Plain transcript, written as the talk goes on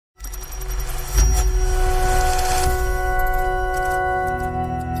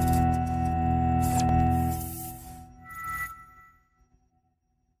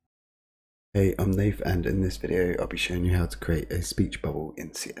Hey, I'm Nath, and in this video I'll be showing you how to create a speech bubble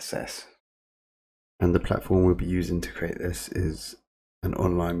in CSS. And the platform we'll be using to create this is an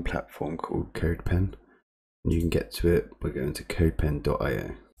online platform called CodePen. And you can get to it by going to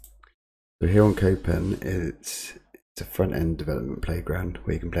codepen.io. So here on CodePen, it's a front-end development playground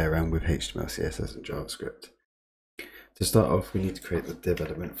where you can play around with HTML, CSS and JavaScript. To start off, we need to create the div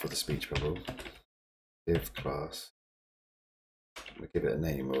element for the speech bubble. Div class. We'll give it a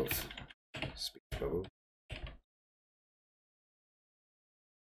name of speech bubble.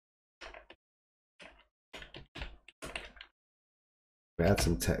 We add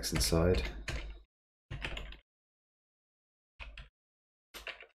some text inside.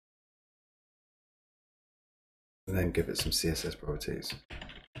 And then give it some CSS properties.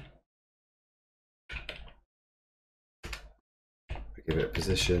 We give it a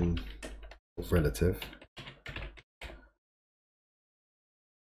position of relative,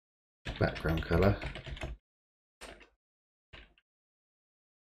 background color,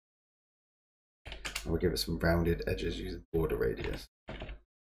 and we'll give it some rounded edges using border radius.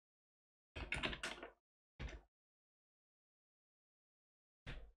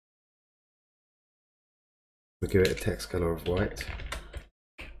 We'll give it a text color of white,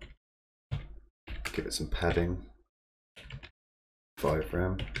 give it some padding, 5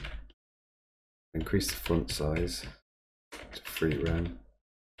 rem, increase the font size to 3 rem,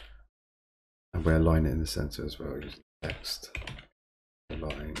 and we'll align it in the center as well using text,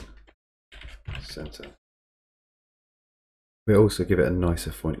 align, center. We'll also give it a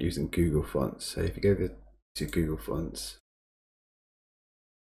nicer font using Google Fonts. So if you go to Google Fonts,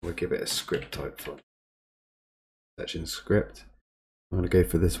 we'll give it a script type font. Section script. I'm going to go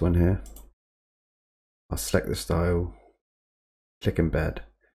for this one here. I'll select the style, click embed,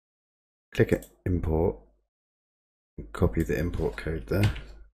 click it import, and copy the import code there,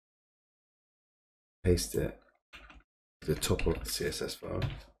 paste it to the top of the CSS file.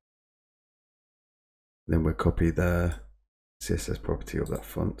 Then we'll copy the CSS property of that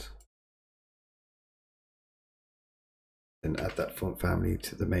font, then add that font family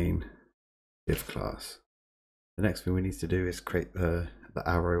to the main div class. The next thing we need to do is create the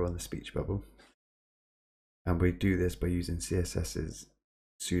arrow on the speech bubble, and we do this by using CSS's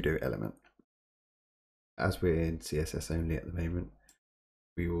pseudo element. As we're in CSS only at the moment,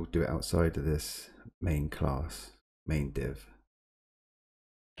 we will do it outside of this main class, main div.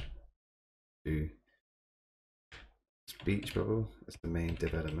 Do speech bubble as the main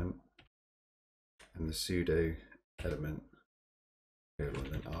div element, and the pseudo element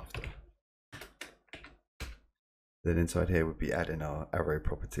then after. Then inside here we'll be adding our arrow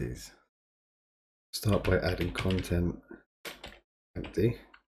properties. Start by adding content empty,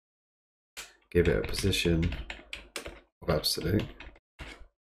 give it a position of absolute,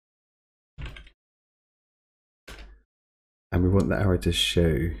 and we want the arrow to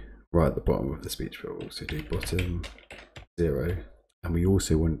show right at the bottom of the speech bubble, so do bottom 0, and we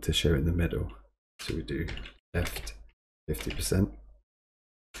also want it to show in the middle, so we do left 50%,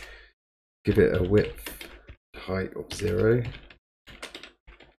 give it a width height of 0,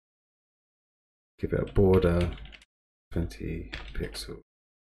 give it a border 20 pixel,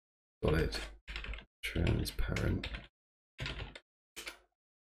 solid, transparent.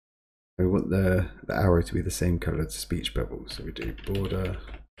 We want the arrow to be the same color as the speech bubble, so we do border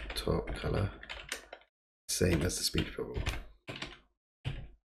top color same as the speech bubble.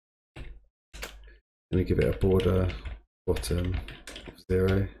 Then we give it a border bottom of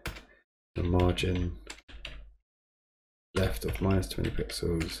 0, a margin left of -20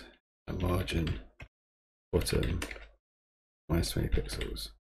 pixels, a margin bottom -20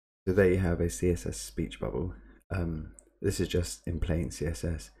 pixels. So there you have a CSS speech bubble. This is just in plain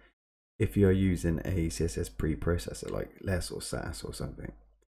CSS. If you're using a CSS preprocessor like Less or Sass or something,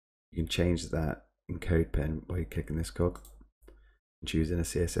 you can change that in CodePen by clicking this cog and choosing a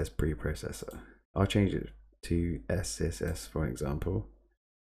CSS preprocessor. I'll change it to SCSS for example.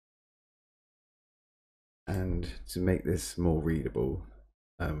 And to make this more readable,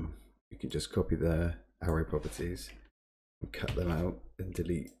 you can just copy the arrow properties and cut them out and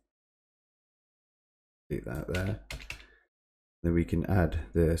delete that there. Then we can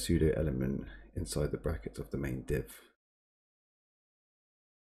add the pseudo element inside the brackets of the main div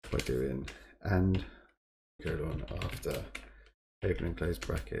by doing and colon after open and close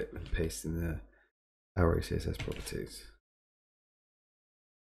bracket and pasting the arrow CSS properties.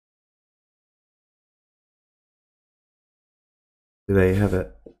 So there you have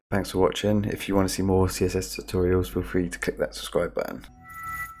it. Thanks for watching. If you want to see more CSS tutorials, feel free to click that subscribe button.